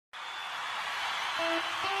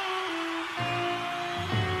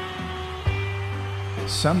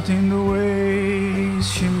Something the way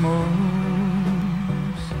she moves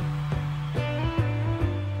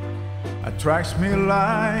attracts me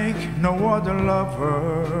like no other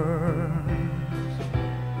lover.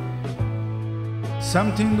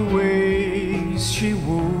 Something the way she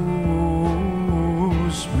woos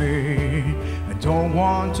me. I don't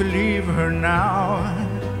want to leave her now.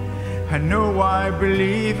 I know I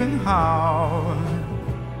believe in how.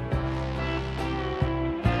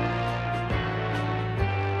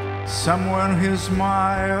 Someone who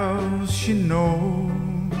smiles, she knows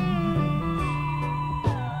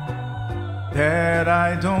that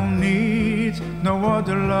I don't need no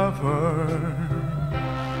other lover.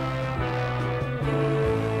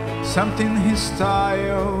 Something in his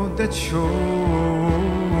style that shows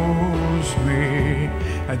me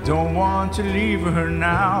I don't want to leave her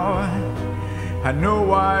now. I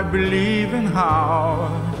know I believe in how.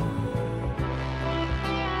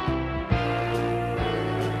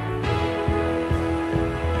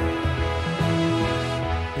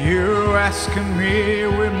 You're asking me,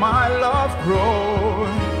 will my love grow?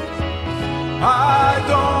 I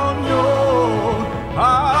don't know,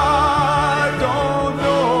 I don't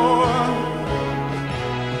know.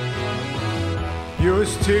 You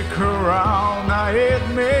stick around, it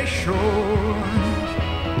may show.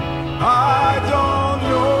 I don't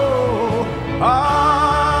know,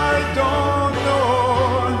 I don't know.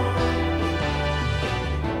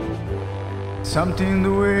 Something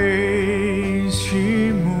the way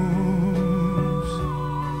she moves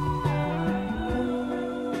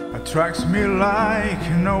attracts me like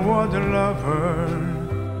no other lover.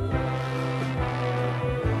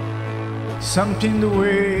 Something the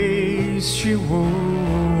way she woos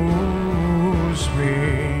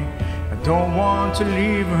me. I don't want to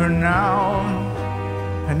leave her now.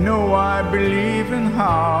 I know I believe in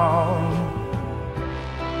how.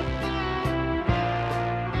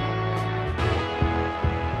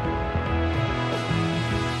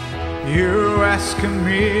 You're asking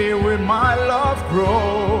me, will my love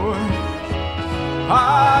grow?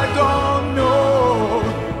 I don't know,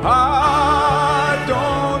 I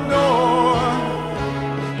don't know.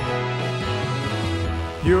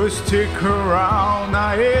 You stick around,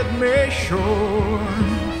 it may show.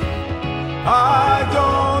 I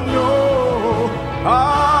don't know,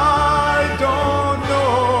 I don't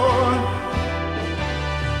know.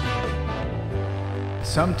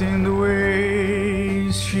 Something the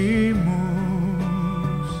way she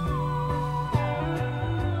moves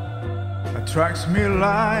attracts me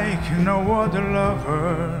like no other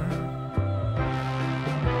lover.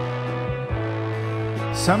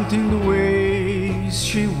 Something the way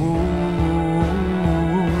she woos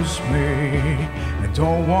me. I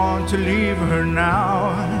don't want to leave her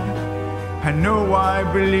now. I know I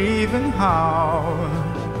believe in how.